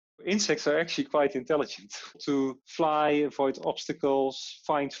Insects are actually quite intelligent. To fly, avoid obstacles,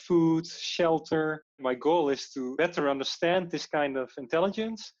 find food, shelter. My goal is to better understand this kind of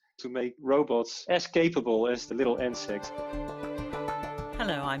intelligence to make robots as capable as the little insects.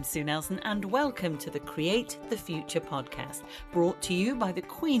 Hello, I'm Sue Nelson and welcome to the Create the Future podcast, brought to you by the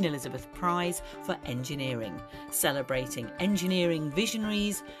Queen Elizabeth Prize for Engineering, celebrating engineering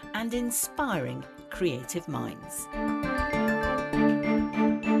visionaries and inspiring creative minds.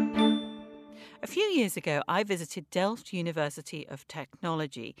 A few years ago, I visited Delft University of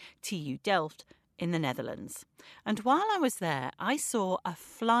Technology, TU Delft, in the Netherlands. And while I was there, I saw a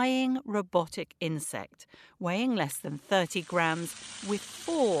flying robotic insect weighing less than 30 grams with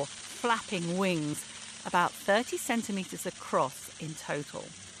 4 flapping wings, about 30 centimetres across in total.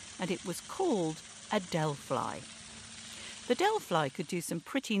 And it was called a Delfly. The Delfly could do some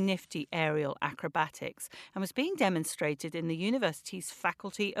pretty nifty aerial acrobatics and was being demonstrated in the university's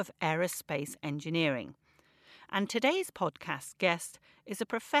Faculty of Aerospace Engineering. And today's podcast guest is a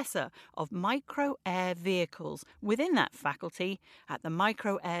professor of micro-air vehicles within that faculty at the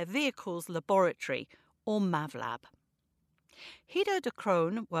Micro-Air Vehicles Laboratory, or MAVLab. Guido de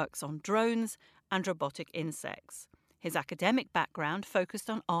Kroon works on drones and robotic insects. His academic background focused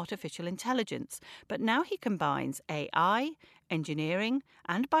on artificial intelligence, but now he combines AI, engineering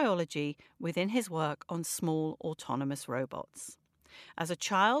and biology within his work on small autonomous robots. As a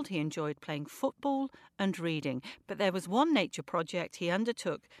child, he enjoyed playing football and reading, but there was one nature project he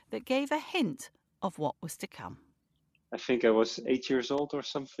undertook that gave a hint of what was to come. I think I was 8 years old or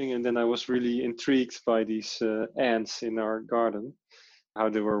something, and then I was really intrigued by these ants in our garden, how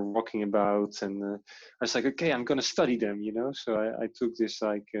they were walking about, and I was like, okay, I'm going to study them, So I took this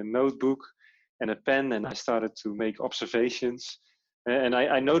a notebook and a pen, and I started to make observations. And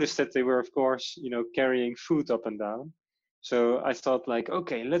I noticed that they were, of course, carrying food up and down. So I thought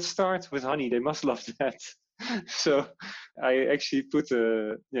okay, let's start with honey. They must love that. So I actually put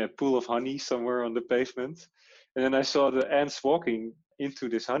a pool of honey somewhere on the pavement. And then I saw the ants walking into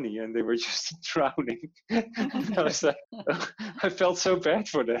this honey and they were just drowning. I was like, I felt so bad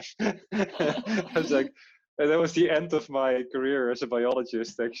for them. I was like, that was the end of my career as a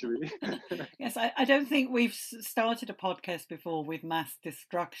biologist, actually. Yes, I don't think we've started a podcast before with mass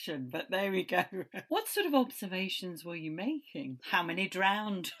destruction, but there we go. What sort of observations were you making? How many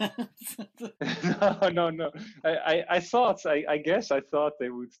drowned? No. I guess I thought they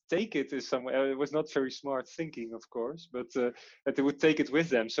would take it in some way. It was not very smart thinking, of course, but that they would take it with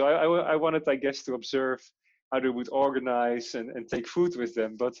them. So I wanted, I guess, to observe how they would organize and take food with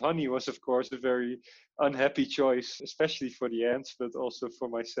them. But honey was, of course, a very unhappy choice, especially for the ants, but also for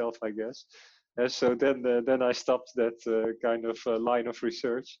myself, I guess. So then I stopped that kind of line of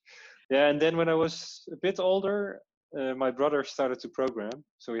research. Yeah, and then when I was a bit older, my brother started to program.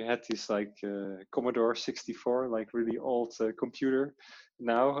 So we had this Commodore 64, really old computer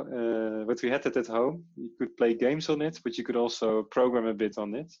now, but we had it at home. You could play games on it, but you could also program a bit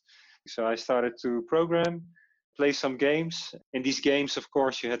on it. So I started to program, play some games. In these games, of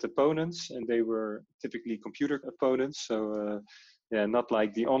course, you had opponents, and they were typically computer opponents. So not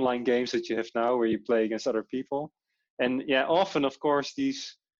like the online games that you have now where you play against other people. And often, of course,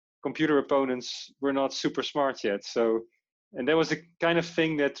 these computer opponents were not super smart yet. And that was the kind of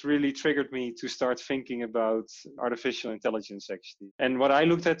thing that really triggered me to start thinking about artificial intelligence, actually. And what I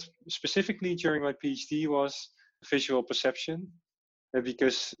looked at specifically during my PhD was visual perception.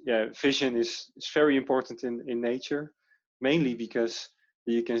 Because vision is very important in nature, mainly because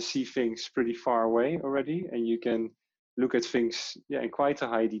you can see things pretty far away already, and you can look at things in quite a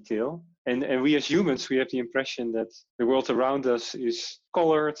high detail. And we as humans, we have the impression that the world around us is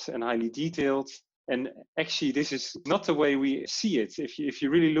colored and highly detailed. And actually, this is not the way we see it. If you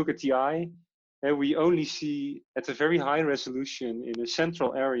really look at the eye, we only see at a very high resolution in a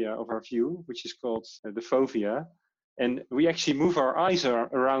central area of our view, which is called the fovea. And we actually move our eyes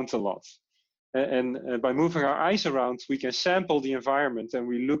around a lot. And by moving our eyes around, we can sample the environment and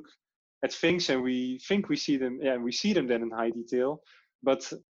we look at things and we think we see them, and we see them then in high detail.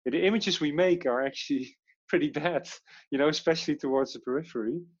 But the images we make are actually pretty bad, especially towards the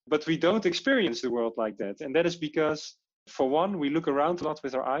periphery. But we don't experience the world like that. And that is because, for one, we look around a lot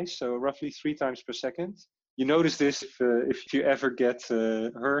with our eyes, so roughly 3 times per second. You notice this if you ever get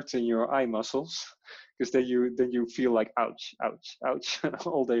hurt in your eye muscles, because then you feel like ouch, ouch, ouch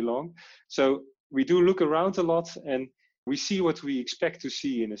all day long. So we do look around a lot, and we see what we expect to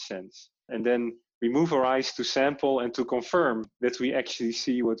see in a sense. And then we move our eyes to sample and to confirm that we actually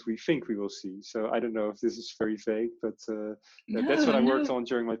see what we think we will see. So I don't know if this is very vague, but that's what I worked on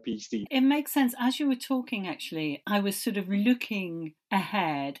during my PhD. It makes sense. As you were talking, actually, I was sort of looking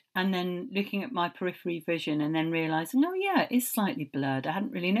ahead and then looking at my periphery vision and then realising, oh, yeah, it is slightly blurred. I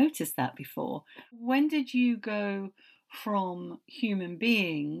hadn't really noticed that before. When did you go from human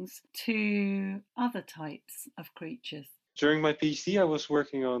beings to other types of creatures? During my PhD, I was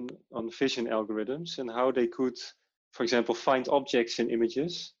working on vision algorithms and how they could, for example, find objects in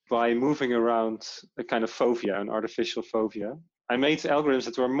images by moving around a kind of fovea, an artificial fovea. I made algorithms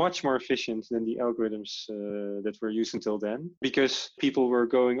that were much more efficient than the algorithms that were used until then, because people were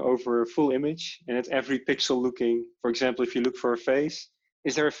going over a full image and at every pixel looking, for example, if you look for a face,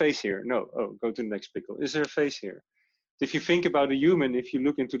 is there a face here? No. Oh, go to the next pixel. Is there a face here? If you think about a human, if you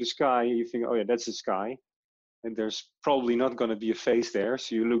look into the sky, you think, oh yeah, that's the sky. And there's probably not going to be a face there,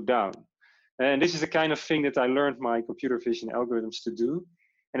 so you look down. And this is the kind of thing that I learned my computer vision algorithms to do.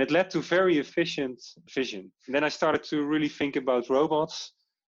 And it led to very efficient vision. And then I started to really think about robots,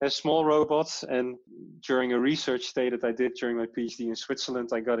 as small robots. And during a research stay that I did during my PhD in Switzerland,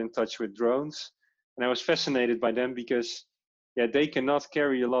 I got in touch with drones. And I was fascinated by them because they cannot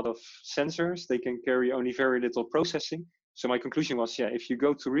carry a lot of sensors. They can carry only very little processing. So my conclusion was, if you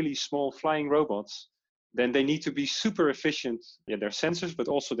go to really small flying robots, then they need to be super efficient, their sensors, but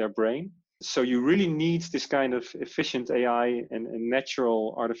also their brain. So you really need this kind of efficient AI and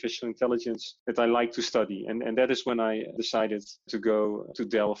natural artificial intelligence that I like to study. And that is when I decided to go to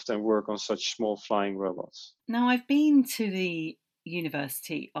Delft and work on such small flying robots. Now, I've been to the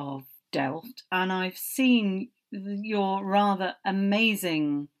University of Delft and I've seen your rather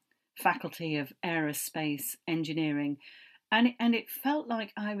amazing faculty of aerospace engineering. And it felt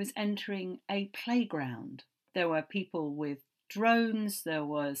like I was entering a playground. There were people with drones, there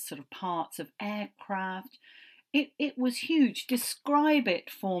was sort of parts of aircraft. It was huge. Describe it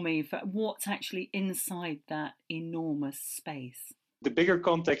for me, for what's actually inside that enormous space. The bigger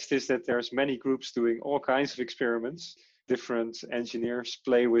context is that there's many groups doing all kinds of experiments. Different engineers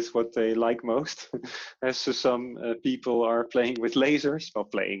play with what they like most. As so some people are playing with lasers. Well,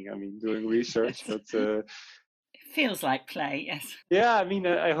 playing, I mean, doing research, but feels like play, yes. Yeah, I mean,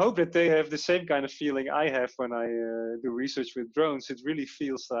 I hope that they have the same kind of feeling I have when I do research with drones. It really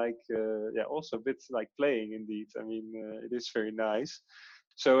feels like, also a bit like playing indeed. I mean, it is very nice.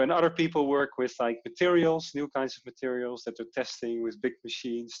 So, and other people work with like materials, new kinds of materials that they're testing with big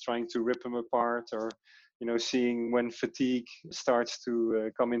machines, trying to rip them apart or, seeing when fatigue starts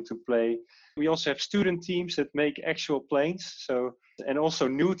to come into play. We also have student teams that make actual planes. So, and also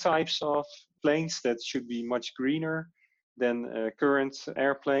new types of planes that should be much greener than current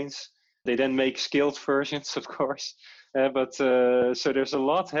airplanes. They then make scaled versions, of course. So there's a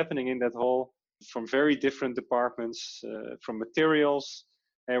lot happening in that hall from very different departments, from materials,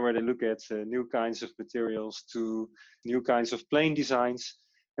 where they look at new kinds of materials to new kinds of plane designs.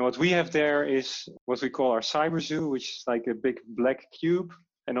 And what we have there is what we call our cyber zoo, which is like a big black cube.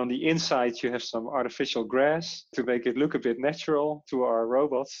 And on the inside, you have some artificial grass to make it look a bit natural to our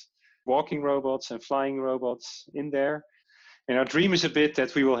robots, walking robots and flying robots in there. And our dream is a bit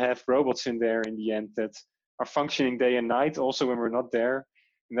that we will have robots in there in the end that are functioning day and night, also when we're not there,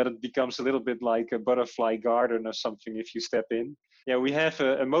 and that it becomes a little bit like a butterfly garden or something if you step in. Yeah, we have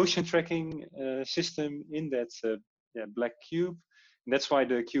a motion tracking system in that black cube. And that's why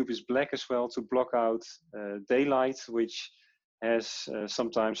the cube is black as well, to block out daylight, which has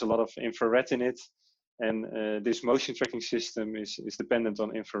sometimes a lot of infrared in it. And this motion tracking system is dependent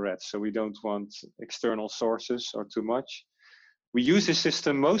on infrared. So we don't want external sources or too much. We use this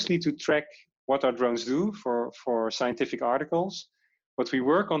system mostly to track what our drones do for scientific articles, but we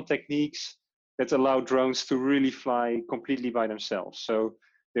work on techniques that allow drones to really fly completely by themselves. So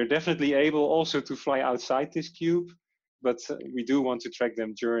they're definitely able also to fly outside this cube, but we do want to track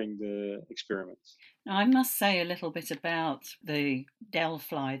them during the experiments. Now, I must say a little bit about the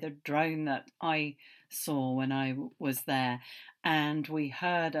Delphi, the drone that I saw when I was there. And we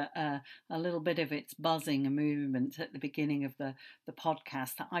heard a little bit of its buzzing and movement at the beginning of the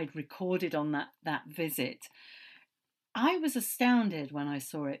podcast that I'd recorded on that visit. I was astounded when I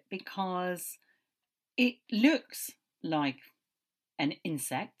saw it because it looks like an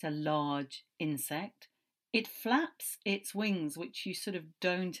insect, a large insect. It flaps its wings, which you sort of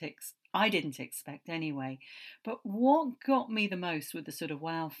I didn't expect anyway. But what got me the most with the sort of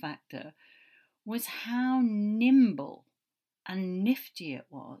wow factor was how nimble and nifty it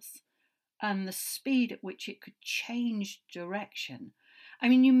was, and the speed at which it could change direction. I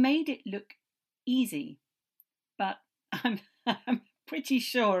mean, you made it look easy, but I'm pretty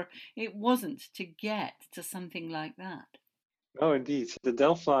sure it wasn't to get to something like that. Oh, indeed. The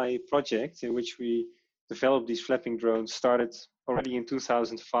Delphi project, in which we developed these flapping drones, started already in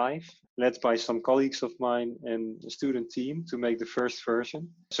 2005, led by some colleagues of mine and a student team to make the first version.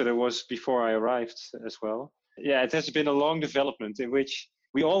 So that was before I arrived as well. Yeah, it has been a long development in which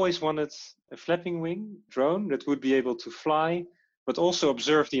we always wanted a flapping wing drone that would be able to fly, but also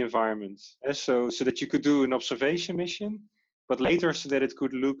observe the environment. So that you could do an observation mission, but later so that it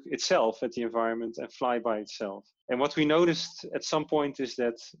could look itself at the environment and fly by itself. And what we noticed at some point is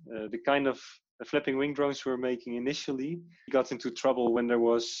that the kind of flapping wing drones we were making initially got into trouble when there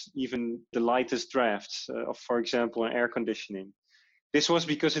was even the lightest drafts of, for example, an air conditioning. This was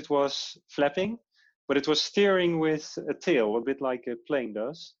because it was flapping, but it was steering with a tail, a bit like a plane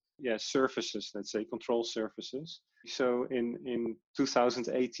does. Yeah, surfaces, let's say, control surfaces. So in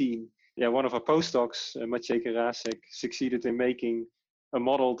 2018, yeah, one of our postdocs, Maciej Karasek, succeeded in making a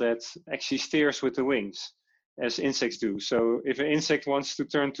model that actually steers with the wings, as insects do. So if an insect wants to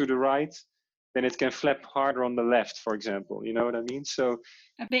turn to the right, then it can flap harder on the left, for example. You know what I mean? So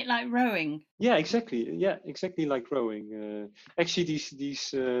a bit like rowing. Yeah, exactly. Yeah, exactly like rowing. Actually,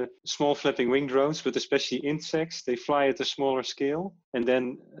 these small flapping wing drones, but especially insects, they fly at a smaller scale, and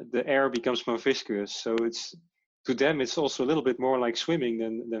then the air becomes more viscous. So it's to them, it's also a little bit more like swimming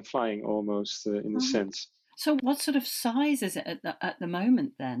than flying, almost in a sense. So, what sort of size is it at the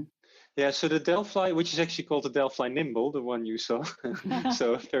moment then? Yeah, so the Delphi, which is actually called the Delphi Nimble, the one you saw.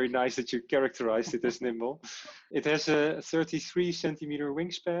 So very nice that you characterized it as Nimble. It has a 33 centimeter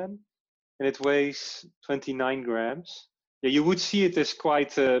wingspan and it weighs 29 grams. Yeah, you would see it as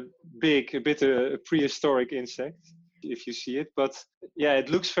quite big, a bit a prehistoric insect if you see it. But yeah, it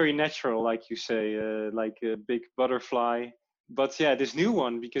looks very natural, like you say, like a big butterfly. But yeah, this new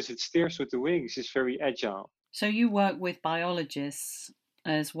one, because it steers with the wings, is very agile. So you work with biologists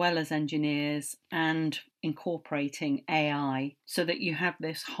as well as engineers and incorporating AI so that you have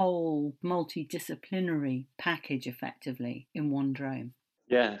this whole multidisciplinary package effectively in one drone.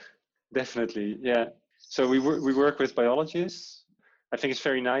 Yeah, definitely. Yeah. So we work with biologists. I think it's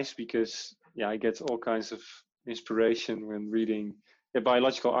very nice because yeah, I get all kinds of inspiration when reading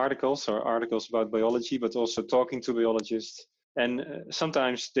biological articles or articles about biology, but also talking to biologists. And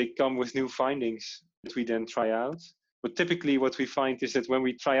sometimes they come with new findings that we then try out. But typically, what we find is that when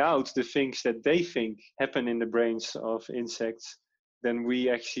we try out the things that they think happen in the brains of insects, then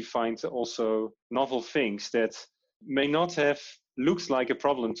we actually find also novel things that may not have looked like a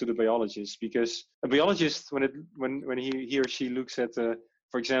problem to the biologist, because a biologist, when he or she looks at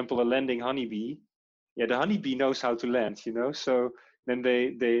for example, a landing honeybee, yeah, the honeybee knows how to land, so then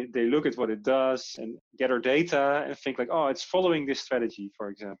they look at what it does and gather data and think like, oh, it's following this strategy, for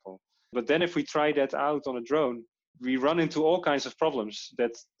example. But then if we try that out on a drone, we run into all kinds of problems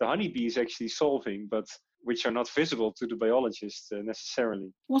that the honeybee is actually solving, but which are not visible to the biologist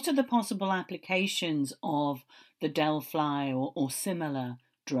necessarily. What are the possible applications of the Delphi or similar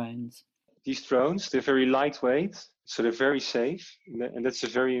drones? These drones, they're very lightweight, so they're very safe, and that's a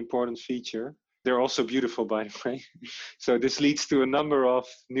very important feature. They're also beautiful, by the way. So this leads to a number of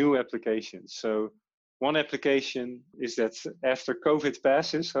new applications. So one application is that after COVID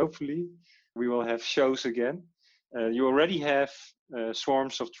passes, hopefully, we will have shows again. You already have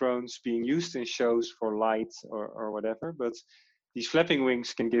swarms of drones being used in shows for light or whatever, but these flapping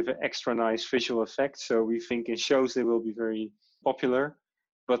wings can give an extra nice visual effect. So we think in shows they will be very popular.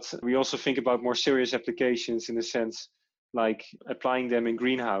 But we also think about more serious applications in the sense like applying them in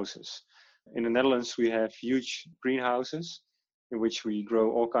greenhouses. In the Netherlands, we have huge greenhouses in which we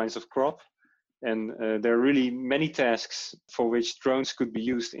grow all kinds of crop. And there are really many tasks for which drones could be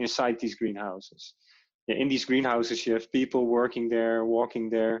used inside these greenhouses. Yeah, in these greenhouses, you have people working there, walking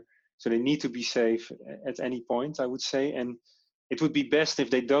there. So they need to be safe at any point, I would say. And it would be best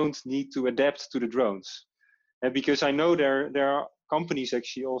if they don't need to adapt to the drones. Because I know there are companies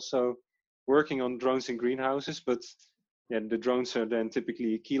actually also working on drones in greenhouses, but yeah, the drones are then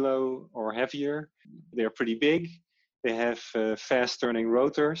typically a kilo or heavier. They're pretty big. They have fast turning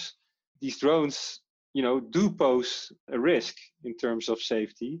rotors. These drones, do pose a risk in terms of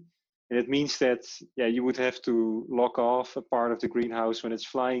safety. And it means that, yeah, you would have to lock off a part of the greenhouse when it's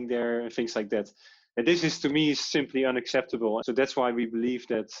flying there and things like that. And this is, to me, simply unacceptable. So that's why we believe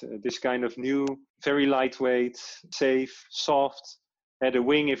that this kind of new, very lightweight, safe, soft, and the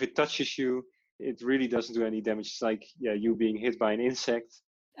wing, if it touches you, it really doesn't do any damage. It's like, yeah, you being hit by an insect.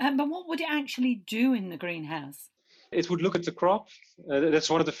 But what would it actually do in the greenhouse? It would look at the crop. That's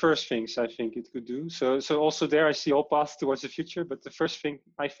one of the first things I think it could do. So also there I see all paths towards the future. But the first thing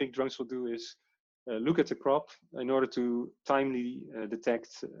I think drones will do is look at the crop in order to timely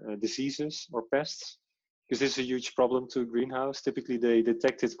detect diseases or pests, because this is a huge problem to a greenhouse. Typically, they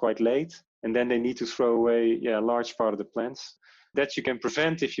detect it quite late, and then they need to throw away a large part of the plants. That you can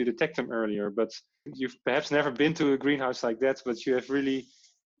prevent if you detect them earlier. But you've perhaps never been to a greenhouse like that, but you have really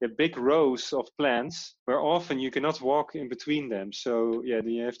big rows of plants where often you cannot walk in between them. So then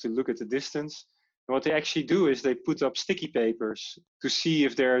you have to look at the distance. And what they actually do is they put up sticky papers to see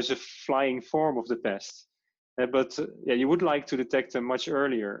if there is a flying form of the pest. But you would like to detect them much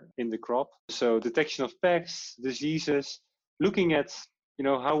earlier in the crop. So detection of pests, diseases, looking at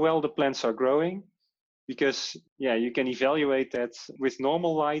how well the plants are growing, because you can evaluate that with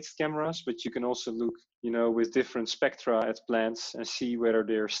normal light cameras, but you can also look with different spectra at plants and see whether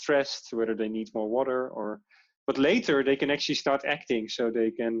they're stressed, whether they need more water, but later they can actually start acting. So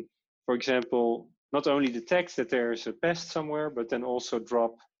they can, for example, not only detect that there's a pest somewhere, but then also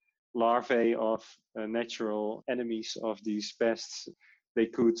drop larvae of natural enemies of these pests. They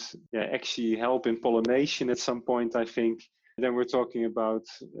could actually help in pollination at some point, I think. Then we're talking about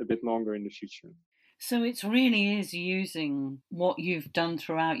a bit longer in the future. So it really is using what you've done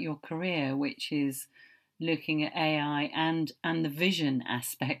throughout your career, which is looking at AI and the vision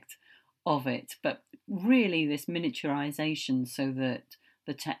aspect of it, but really this miniaturization so that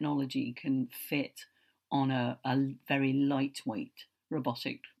the technology can fit on a very lightweight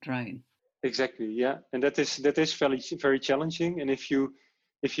robotic drone. Exactly, yeah, and that is very challenging. And if you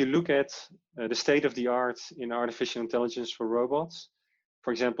look at the state of the art in artificial intelligence for robots,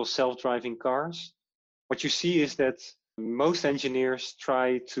 for example, self-driving cars, what you see is that most engineers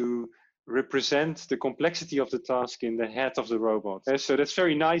try to represent the complexity of the task in the head of the robot. So that's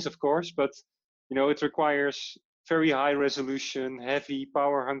very nice, of course, but it requires very high resolution, heavy,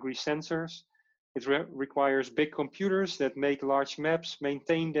 power-hungry sensors. It requires big computers that make large maps,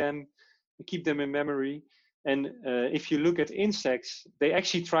 maintain them, keep them in memory. And if you look at insects, they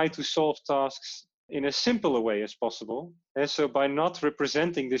actually try to solve tasks in as simple a way as possible. And so by not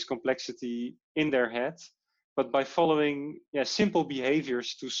representing this complexity in their head, but by following simple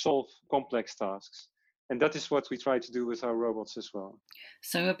behaviors to solve complex tasks. And that is what we try to do with our robots as well.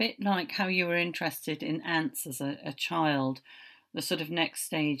 So a bit like how you were interested in ants as a child, the sort of next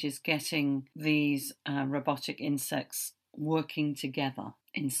stage is getting these robotic insects working together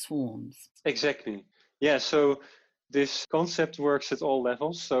in swarms. Exactly. Yeah, so this concept works at all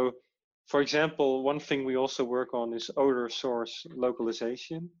levels. So, for example, one thing we also work on is odor source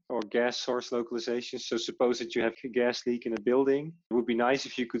localization or gas source localization. So, suppose that you have a gas leak in a building. It would be nice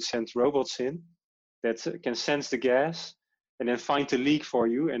if you could send robots in that can sense the gas and then find the leak for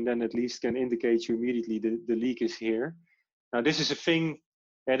you, and then at least can indicate you immediately the leak is here. Now, this is a thing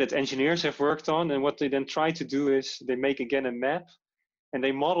that engineers have worked on, and what they then try to do is they make again a map and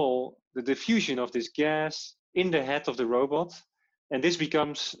they model the diffusion of this gas in the head of the robot. And this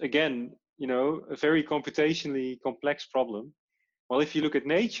becomes, again, a very computationally complex problem. Well, if you look at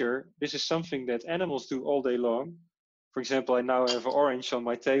nature, this is something that animals do all day long. For example, I now have an orange on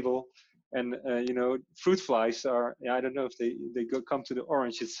my table, and fruit flies are, I don't know if they come to the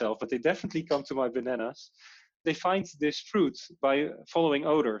orange itself, but they definitely come to my bananas. They find this fruit by following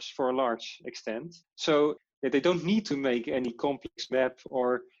odors for a large extent. So they don't need to make any complex map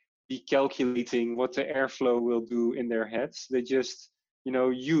or be calculating what the airflow will do in their heads. They just,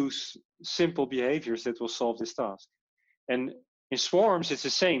 use simple behaviors that will solve this task. And in swarms, it's the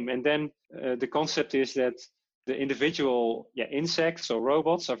same. And then the concept is that the individual insects or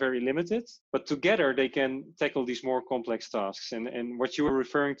robots are very limited, but together they can tackle these more complex tasks. And what you were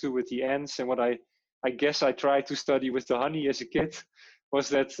referring to with the ants, and what I guess I tried to study with the honey as a kid, was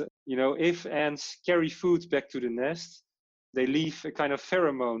that if ants carry food back to the nest, they leave a kind of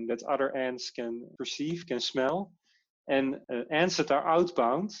pheromone that other ants can perceive, can smell. And ants that are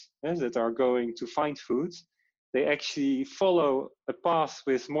outbound, that are going to find food, they actually follow a path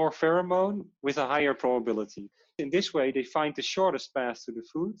with more pheromone with a higher probability. In this way, they find the shortest path to the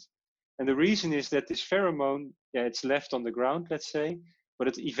food. And the reason is that this pheromone, it's left on the ground, let's say, but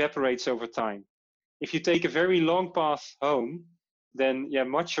it evaporates over time. If you take a very long path home, then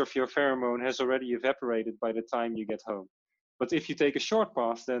much of your pheromone has already evaporated by the time you get home. But if you take a short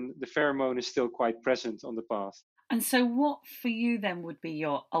path, then the pheromone is still quite present on the path. And so, what for you then would be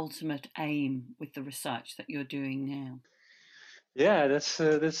your ultimate aim with the research that you're doing now? Yeah, that's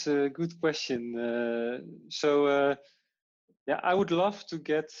a good question. I would love to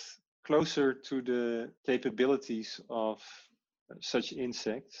get closer to the capabilities of such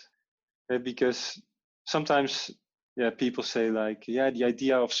insects, because sometimes people say like, the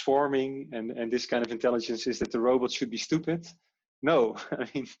idea of swarming and this kind of intelligence is that the robots should be stupid. No, I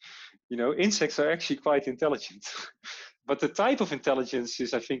mean, insects are actually quite intelligent. But the type of intelligence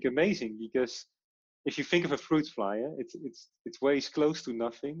is, I think, amazing because if you think of a fruit fly, it weighs close to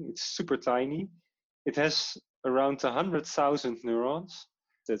nothing. It's super tiny. It has around 100,000 neurons.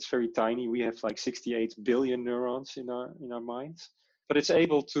 That's very tiny. We have like 68 billion neurons in our minds. But it's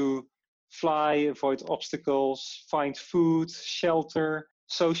able to fly, avoid obstacles, find food, shelter,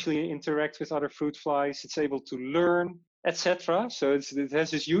 socially interact with other fruit flies. It's able to learn, etc. So it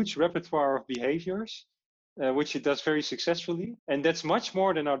has this huge repertoire of behaviors, which it does very successfully. And that's much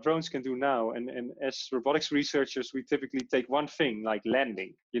more than our drones can do now. And as robotics researchers, we typically take one thing like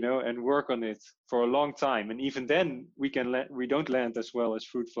landing, and work on it for a long time. And even then, we don't land as well as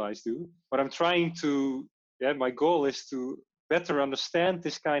fruit flies do. But my goal is to better understand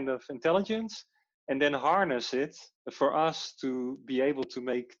this kind of intelligence and then harness it for us to be able to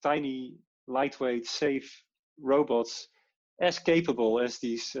make tiny, lightweight, safe robots as capable as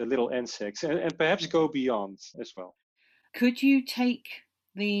these little insects, and perhaps go beyond as well. Could you take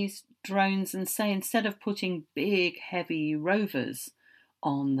these drones and say, instead of putting big, heavy rovers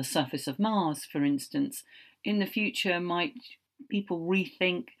on the surface of Mars, for instance, in the future, might people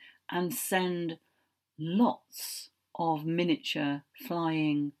rethink and send lots of miniature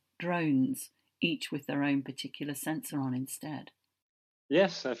flying drones, each with their own particular sensor on instead?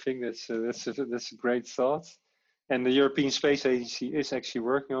 Yes, I think that's a great thought, and the European Space Agency is actually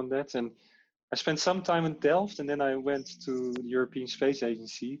working on that. And I spent some time in Delft, and then I went to the European Space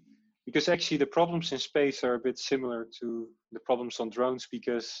Agency because actually the problems in space are a bit similar to the problems on drones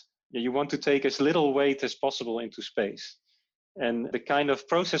because you want to take as little weight as possible into space. And the kind of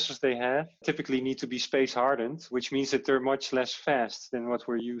processors they have typically need to be space hardened, which means that they're much less fast than what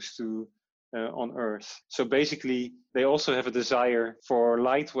we're used to on Earth. So basically, they also have a desire for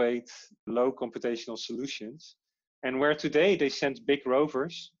lightweight, low computational solutions. And where today they send big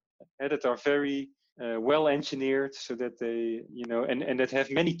rovers that are very well engineered so that they, and that have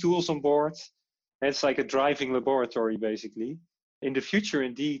many tools on board. It's like a driving laboratory, basically. In the future,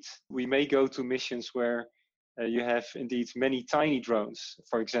 indeed, we may go to missions where you have indeed many tiny drones,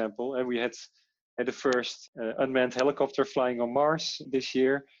 for example. And we had the first unmanned helicopter flying on Mars this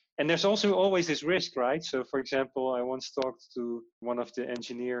year. And there's also always this risk, right? So, for example, I once talked to one of the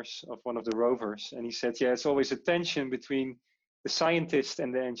engineers of one of the rovers, and he said, yeah, it's always a tension between the scientist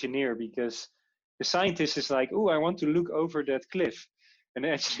and the engineer because the scientist is like, oh, I want to look over that cliff. And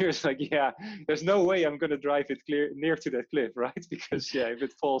the engineer is like, yeah, there's no way I'm going to drive it near to that cliff, right? Because, yeah, if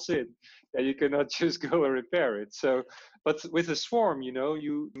it falls in, you cannot just go and repair it. So, but with a swarm,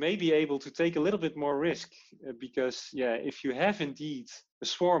 you may be able to take a little bit more risk because, yeah, if you have indeed a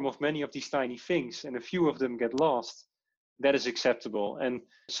swarm of many of these tiny things and a few of them get lost, that is acceptable. And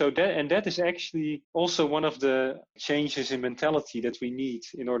so that is actually also one of the changes in mentality that we need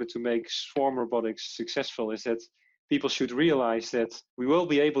in order to make swarm robotics successful, is that people should realize that we will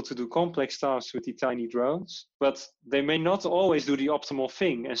be able to do complex tasks with the tiny drones, but they may not always do the optimal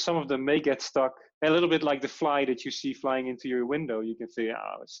thing. And some of them may get stuck, a little bit like the fly that you see flying into your window. You can say,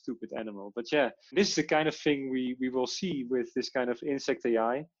 oh, stupid animal. But yeah, this is the kind of thing we will see with this kind of insect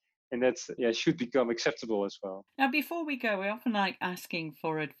AI. And that should become acceptable as well. Now, before we go, we often like asking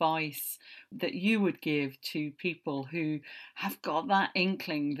for advice that you would give to people who have got that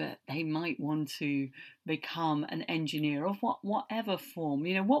inkling that they might want to become an engineer of whatever form.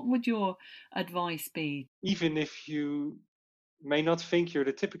 What would your advice be? Even if you may not think you're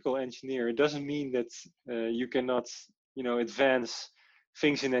the typical engineer, it doesn't mean that you cannot, advance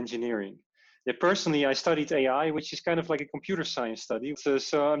things in engineering. Yeah, personally, I studied AI, which is kind of like a computer science study.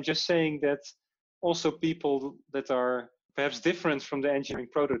 So I'm just saying that also people that are perhaps different from the engineering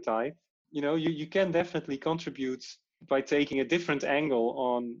prototype, you can definitely contribute by taking a different angle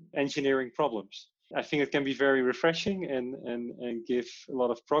on engineering problems. I think it can be very refreshing and give a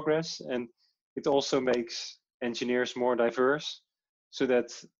lot of progress. And it also makes engineers more diverse so that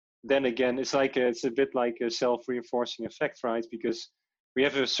then again, it's a bit like a self-reinforcing effect, right? Because we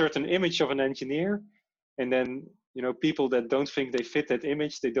have a certain image of an engineer, and then people that don't think they fit that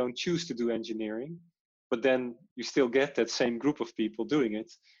image, they don't choose to do engineering, but then you still get that same group of people doing it.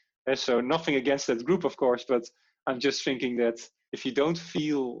 And so nothing against that group, of course, but I'm just thinking that if you don't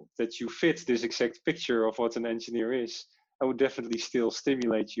feel that you fit this exact picture of what an engineer is, I would definitely still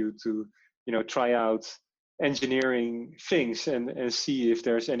stimulate you to try out engineering things and see if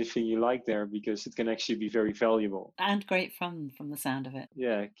there's anything you like there, because it can actually be very valuable. And great fun from the sound of it.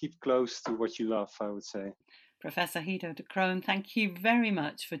 Yeah, keep close to what you love, I would say. Professor Guido de Kroon, thank you very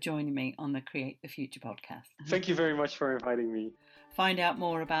much for joining me on the Create the Future podcast. Thank you very much for inviting me. Find out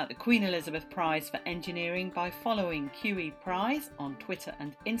more about the Queen Elizabeth Prize for Engineering by following QE Prize on Twitter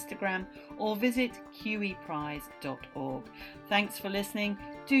and Instagram, or visit qeprize.org. Thanks for listening.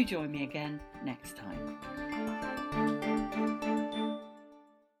 Do join me again next time.